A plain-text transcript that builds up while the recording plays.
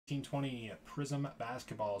1920 Prizm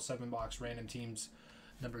basketball, 7-box random teams.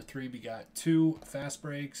 Number 3, we got 2 fast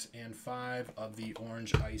breaks and 5 of the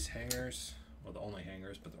orange ice hangers. Well, the only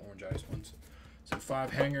hangers, but the orange ice ones. So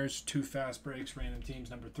 5 hangers, 2 fast breaks, random teams.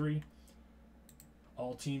 Number 3.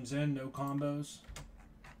 All teams in, no combos.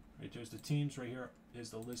 Right there's the teams. Right here is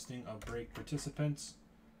the listing of break participants.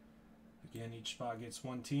 Again, each spot gets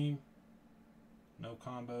 1 team. No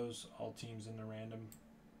combos, all teams in the random.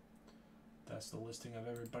 That's the listing of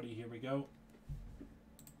everybody. Here we go.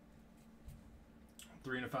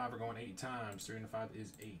 3 and a 5 are going 8 times. 3 and a 5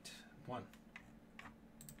 is 8. 1,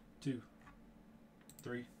 2,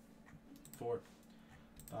 3, 4,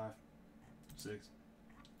 5, 6,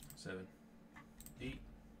 7, 8.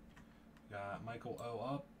 Got Michael O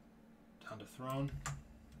up, down to Throne.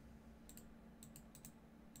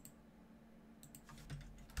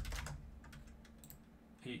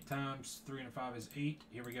 Eight times. 3 and a 5 is 8.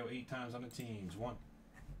 Here we go. 8 times on the teams. 1,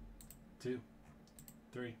 2,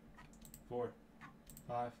 3, 4,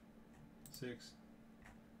 5, 6.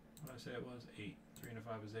 What did I say it was? 8. 3 and a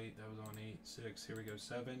 5 is 8. That was on 8. 6. Here we go.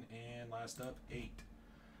 7. And last up, 8.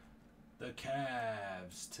 The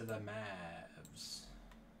Cavs to the Mavs.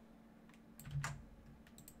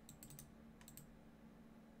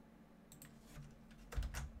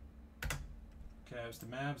 Cavs to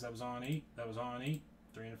Mavs. That was on 8. That was on 8.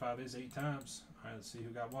 3 and a 5 is 8 times. All right, let's see who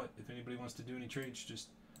got what. If anybody wants to do any trades, just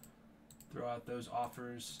throw out those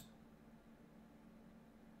offers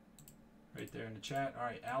right there in the chat. All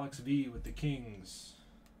right, Alex V with the Kings.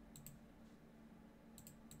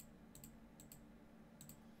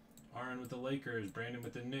 Aaron with the Lakers. Brandon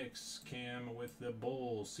with the Knicks. Cam with the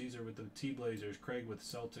Bulls. Caesar with the T-Blazers. Craig with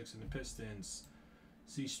the Celtics and the Pistons.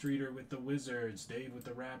 C. Streeter with the Wizards, Dave with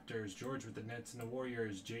the Raptors, George with the Nets and the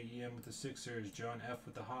Warriors, J.E.M. with the Sixers, John F.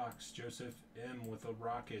 with the Hawks, Joseph M. with the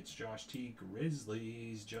Rockets, Josh T.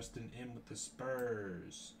 Grizzlies, Justin M. with the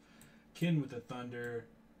Spurs, Ken with the Thunder,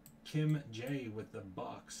 Kim J. with the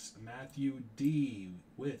Bucks, Matthew D.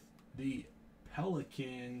 with the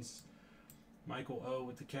Pelicans, Michael O.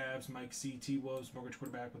 with the Cavs, Mike C. T-Wolves, mortgage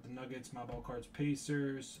quarterback with the Nuggets, My Ball Cards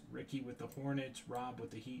Pacers, Ricky with the Hornets, Rob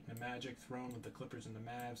with the Heat and the Magic, Throne with the Clippers and the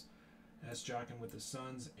Mavs, S. Jockin with the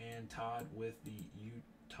Suns, and Todd with the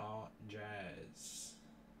Utah Jazz.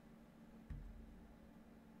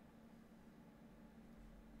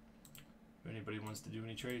 If anybody wants to do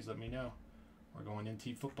any trades, let me know. We're going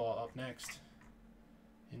NT football up next.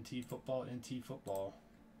 NT football, NT football.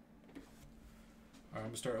 All right,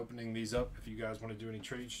 I'm going to start opening these up. If you guys want to do any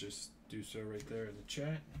trades, just do so right there in the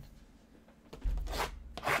chat.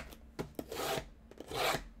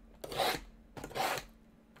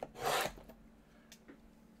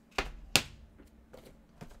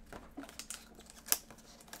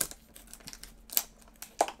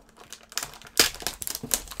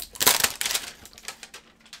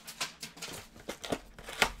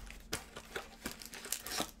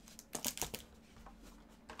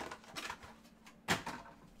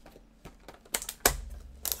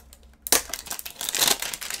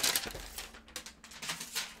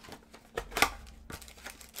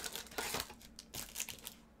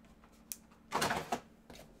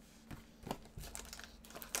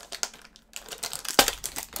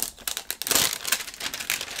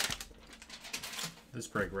 This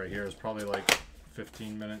break right here is probably like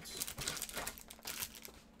 15 minutes.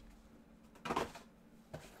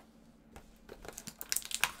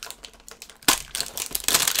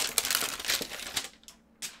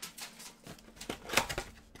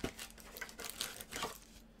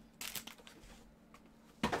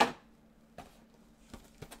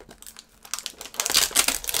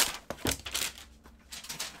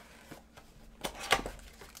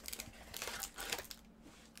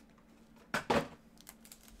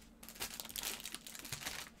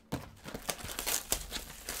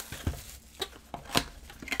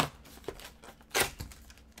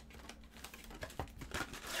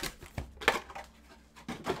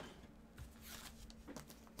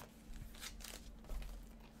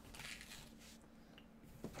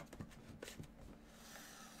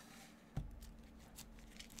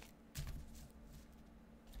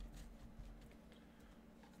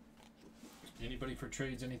 Anybody for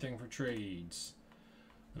trades, anything for trades?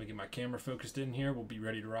 Let me get my camera focused in here. We'll be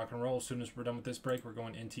ready to rock and roll. As soon as we're done with this break, we're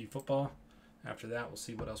going NT football. After that, we'll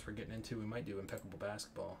see what else we're getting into. We might do impeccable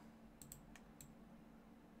basketball.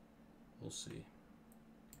 We'll see.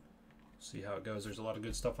 See how it goes. There's a lot of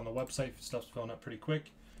good stuff on the website. Stuff's filling up pretty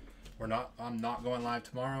quick. I'm not going live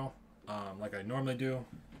tomorrow like I normally do.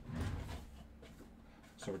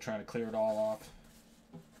 So we're trying to clear it all off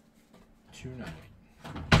tonight.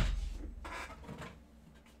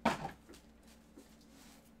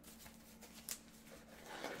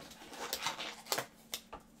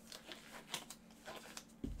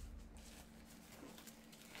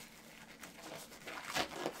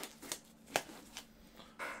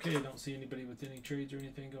 Okay, I don't see anybody with any trades or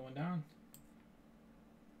anything going down.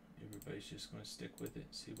 Everybody's just going to stick with it,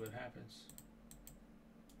 see what happens.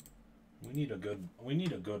 We need a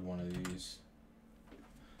good one of these.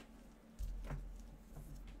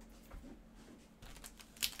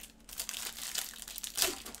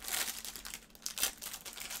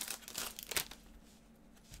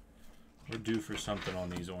 We're due for something on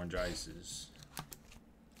these orange ices.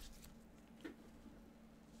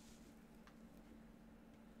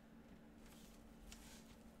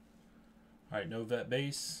 All right, no vet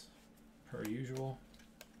base, per usual.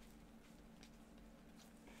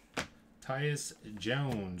 Tyus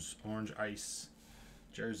Jones, orange ice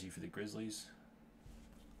jersey for the Grizzlies.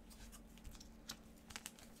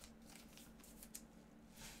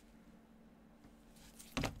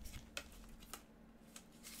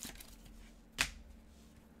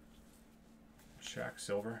 Shaq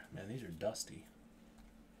silver. Man, these are dusty.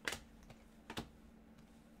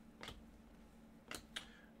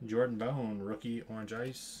 Jordan Bone, rookie orange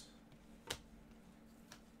ice.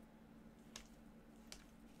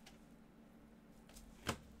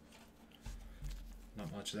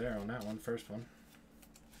 Not much there on that one, first one.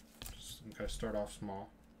 Just gotta start off small.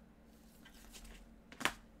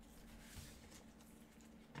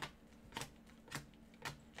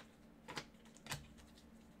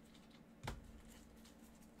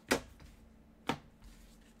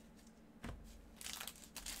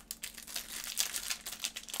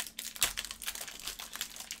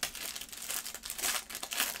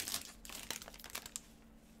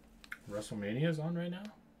 WrestleMania is on right now?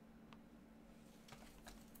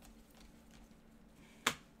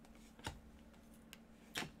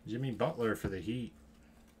 Jimmy Butler for the Heat.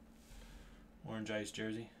 Orange ice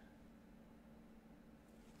jersey.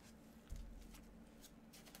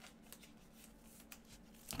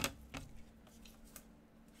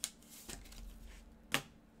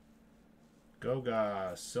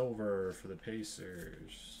 Goga silver for the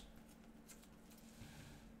Pacers.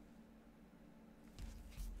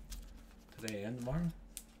 Today and tomorrow?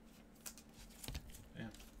 Yeah.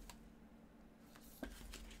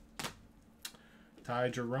 Ty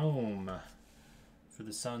Jerome for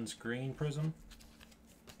the Suns green Prizm.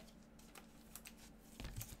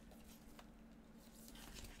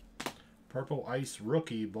 Purple ice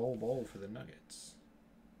rookie Bol for the Nuggets.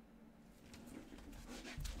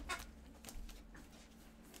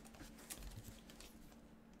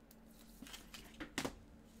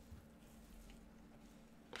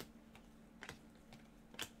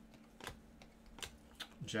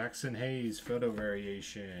 Jackson Hayes photo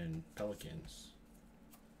variation Pelicans.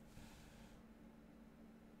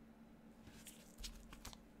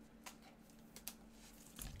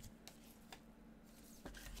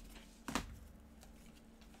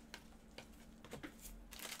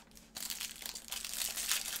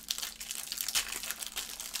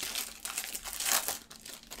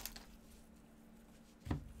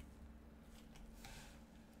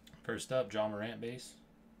 First up, John Morant base.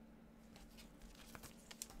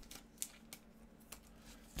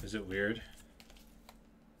 Is it weird?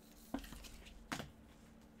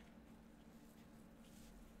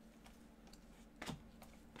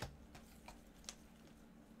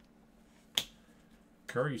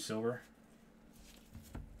 Curry silver.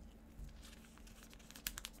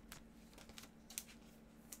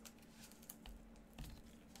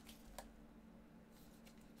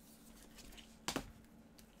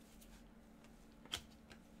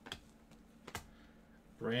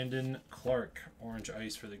 Brandon Clark, orange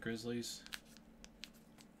ice for the Grizzlies.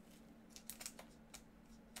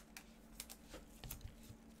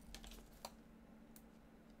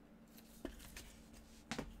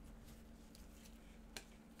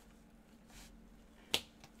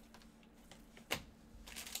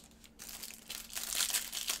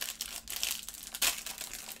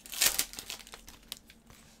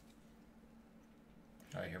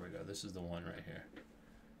 All right, here we go. This is the one right here.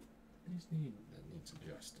 That needs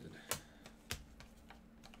adjusted.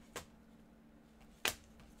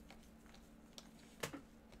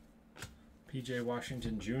 PJ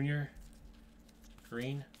Washington Jr.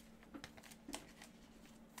 green.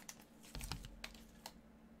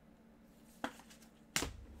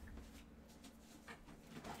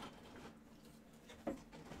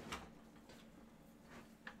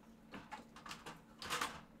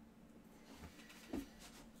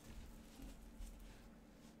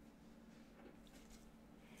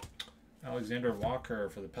 Alexander Walker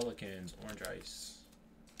for the Pelicans, orange ice.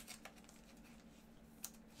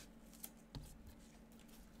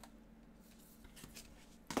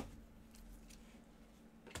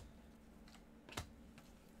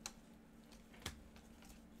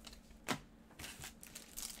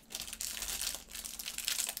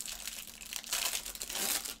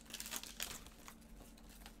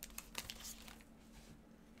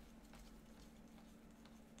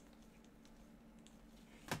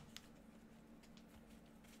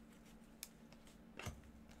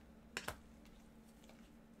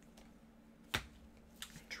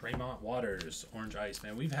 Tremont Waters, Orange Ice.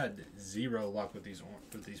 Man, we've had zero luck with these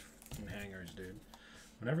hangers, dude.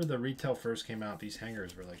 Whenever the retail first came out, these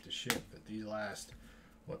hangers were like the shit. But these last,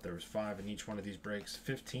 what, there was 5 in each one of these breaks.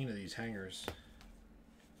 15 of these hangers.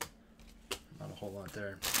 Not a whole lot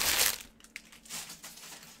there.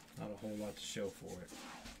 Not a whole lot to show for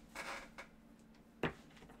it.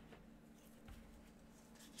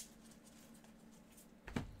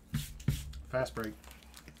 Fast break.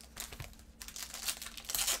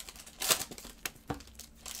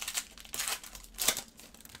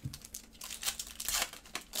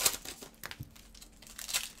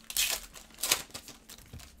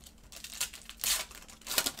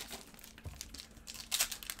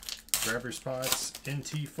 Grabber spots,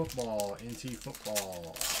 NT football, NT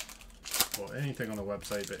football. Well, anything on the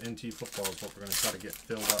website, but NT football is what we're going to try to get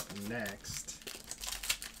filled up next.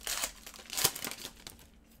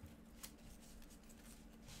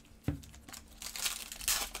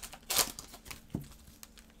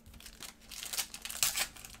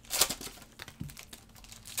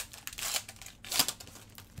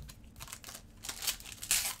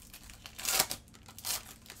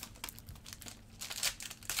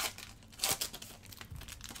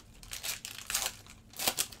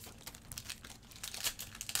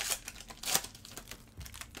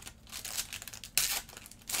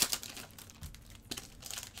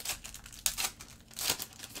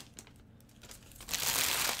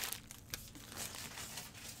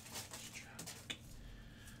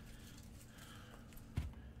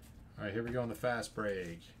 All right, here we go on the fast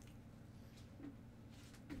break.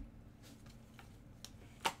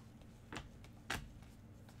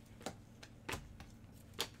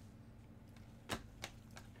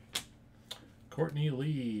 Courtney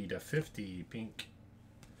Lee to 50, pink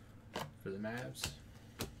for the Mavs.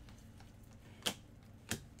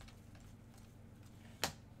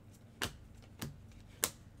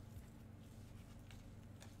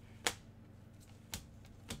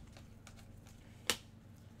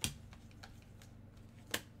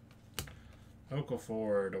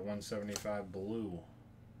 Okafor to 175 blue.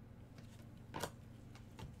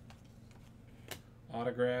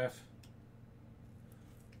 Autograph.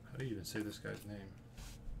 How do you even say this guy's name?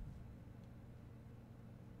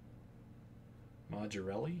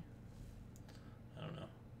 Maggirelli? I don't know.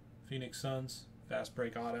 Phoenix Suns. Fast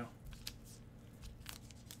break auto.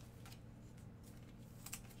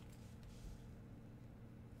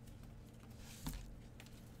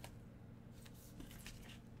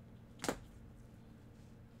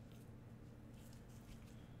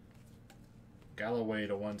 Galloway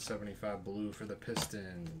to 175 blue for the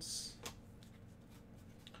Pistons.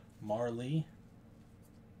 Marley.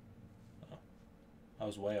 Oh, I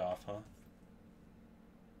was way off, huh?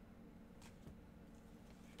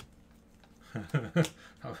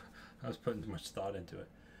 I was putting too much thought into it.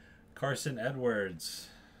 Carson Edwards.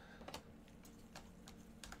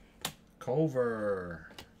 Culver.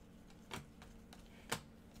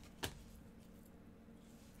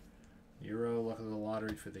 Euro, luck of the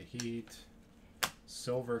lottery for the Heat.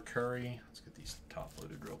 Silver Curry. Let's get these top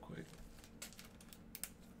loaded real quick.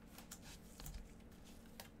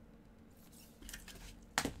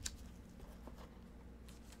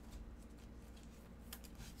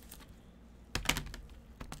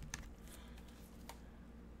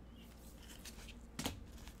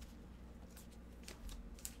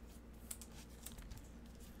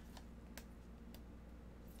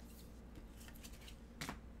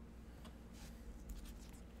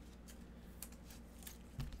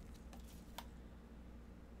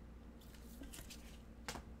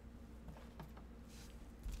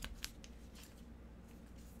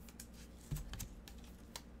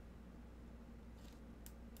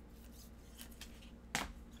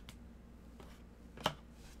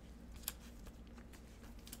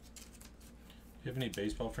 Do you have any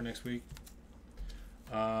baseball for next week?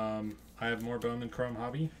 I have more Bowman Chrome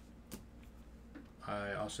Hobby.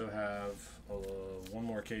 I also have one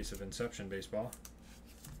more case of Inception baseball.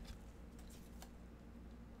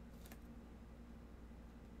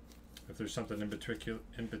 If there's something in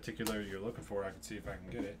particular you're looking for, I can see if I can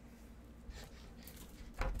get it.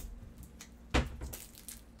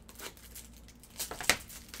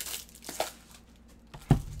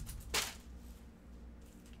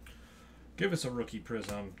 Give us a rookie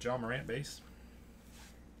Prizm. John Morant base.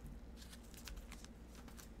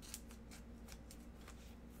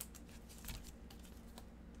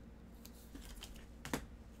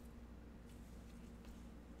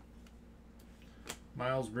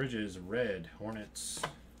 Miles Bridges, red, Hornets.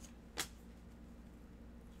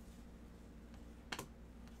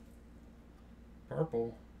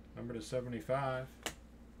 Purple, number to 75.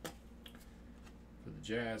 For the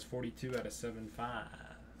Jazz, 42 out of 75.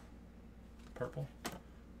 Purple.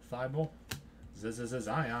 Thibault.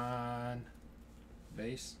 Zion.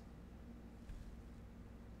 Base.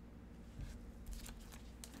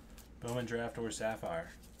 Bowman Draft or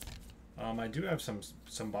Sapphire. I do have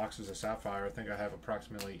some boxes of Sapphire. I think I have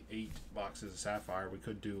approximately 8 boxes of Sapphire. We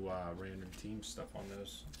could do random team stuff on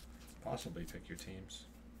those. Possibly pick your teams.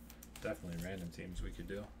 Definitely random teams we could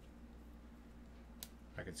do.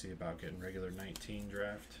 I could see about getting regular 19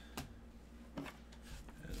 draft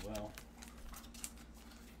as well.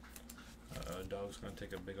 Dog's going to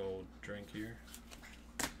take a big old drink here.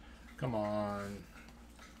 Come on.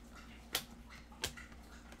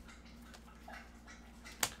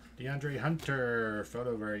 DeAndre Hunter,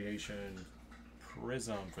 photo variation,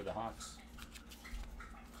 Prizm for the Hawks.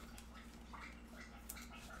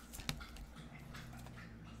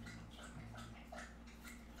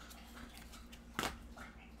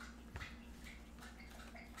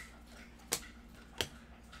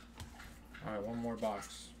 All right, one more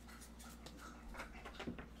box.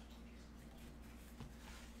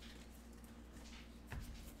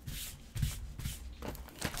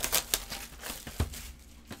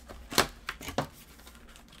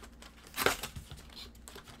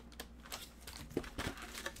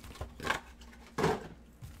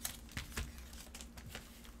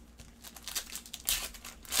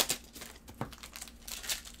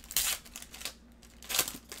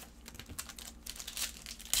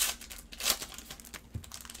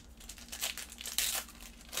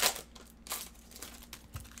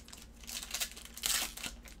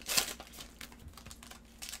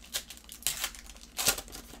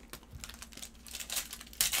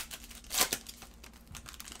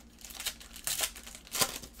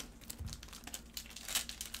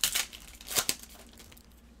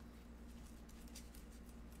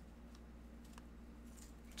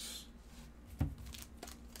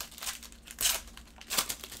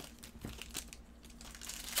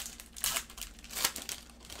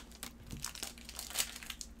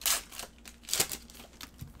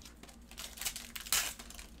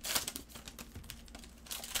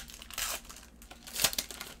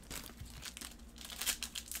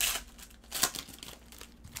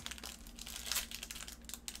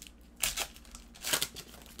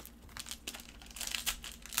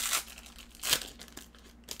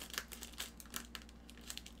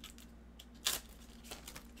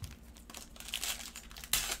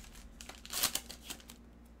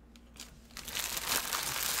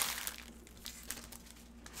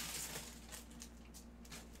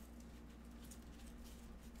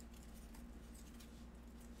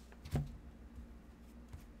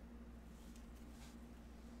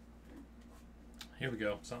 Here we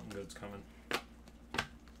go. Something good's coming.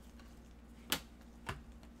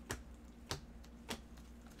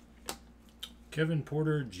 Kevin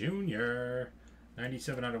Porter Jr.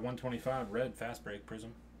 97 out of 125. Red fast break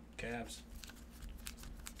Prizm. Cavs.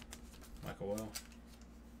 Michael Oil.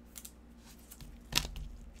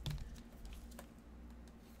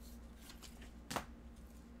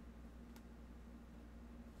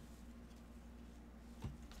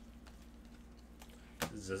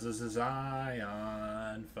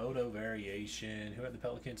 Zion photo variation. Who had the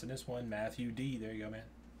Pelicans in this one? Matthew D. There you go, man.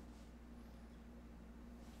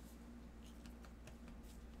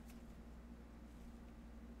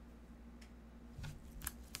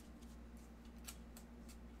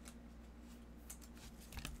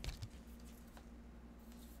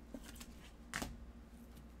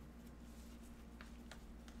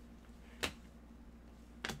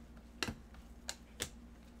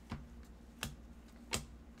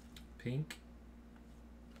 Pink.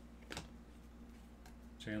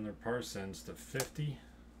 Chandler Parsons to 50.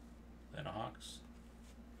 Then a Hawks.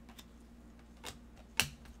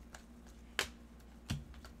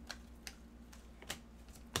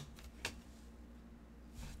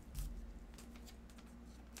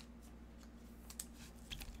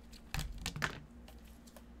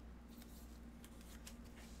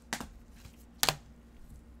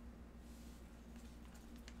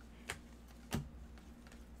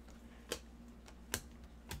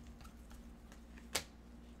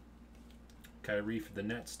 Kyrie for the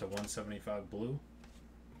Nets to 175 blue.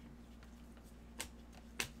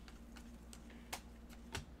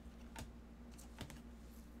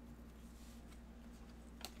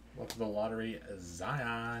 Luck of the lottery,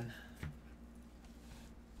 Zion. I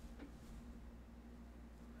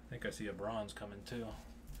think I see a bronze coming too.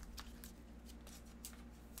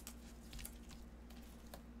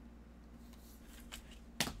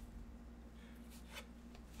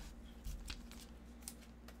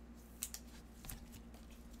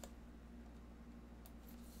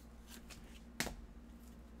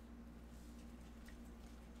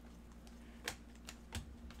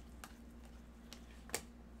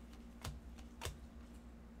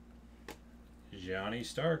 Johnny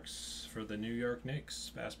Starks for the New York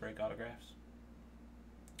Knicks. Fast break autographs.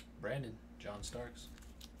 Brandon, John Starks.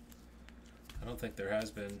 I don't think there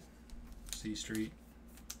has been C Street.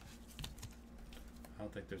 I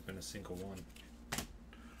don't think there's been a single one.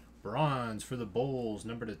 Bronze for the Bulls,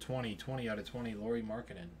 number to 20. 20 out of 20, Lauri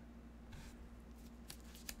Markkanen.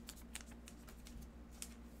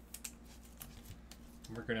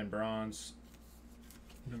 Markkanen bronze,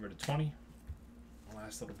 number to 20.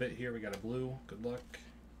 Last little bit here, we got a blue. Good luck.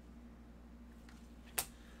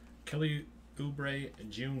 Kelly Oubre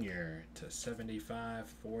Jr. to 75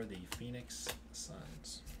 for the Phoenix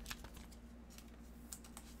Suns.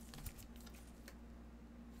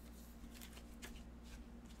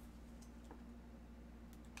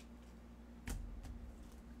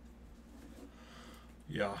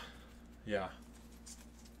 Yeah.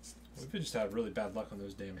 We've just had really bad luck on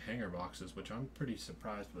those damn hanger boxes, which I'm pretty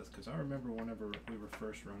surprised with, because I remember whenever we were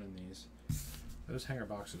first running these, those hanger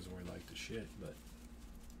boxes were like the shit, but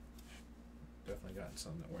definitely gotten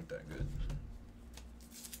some that weren't that good.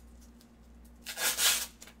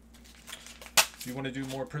 If you want to do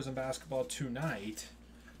more Prizm basketball tonight,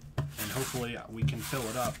 and hopefully we can fill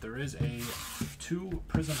it up, there is a 2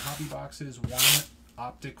 Prizm hobby boxes, 1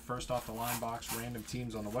 Optic first off the line box, random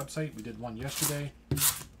teams on the website. We did one yesterday.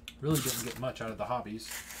 Really didn't get much out of the hobbies.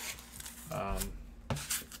 But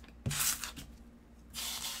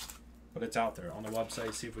it's out there on the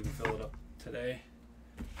website. See if we can fill it up today.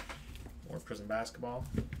 More Prizm basketball.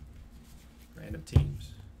 Random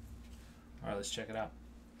teams. Alright, let's check it out.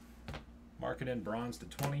 Markkanen bronze to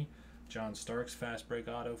 20. John Starks fast break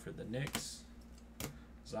auto for the Knicks.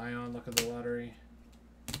 Zion, look at the lottery.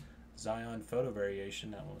 Zion photo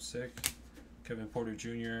variation, that one was sick. Kevin Porter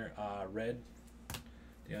Jr. Red.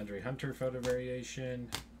 DeAndre Hunter photo variation.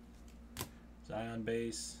 Zion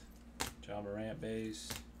base. John Morant base.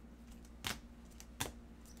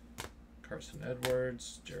 Carson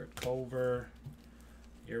Edwards. Jared Culver.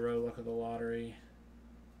 Euro, look at the lottery.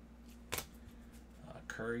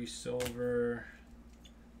 Curry silver.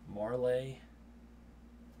 Marley.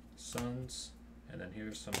 Suns. And then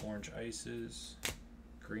here's some orange ices.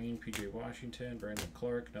 Green, PJ Washington, Brandon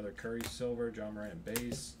Clark, another Curry silver, John Morant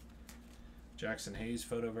base, Jackson Hayes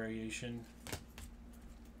photo variation,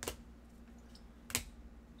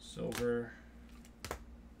 silver,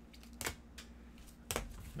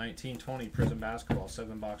 1920 Prizm basketball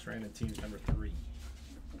 7-box random teams number 3.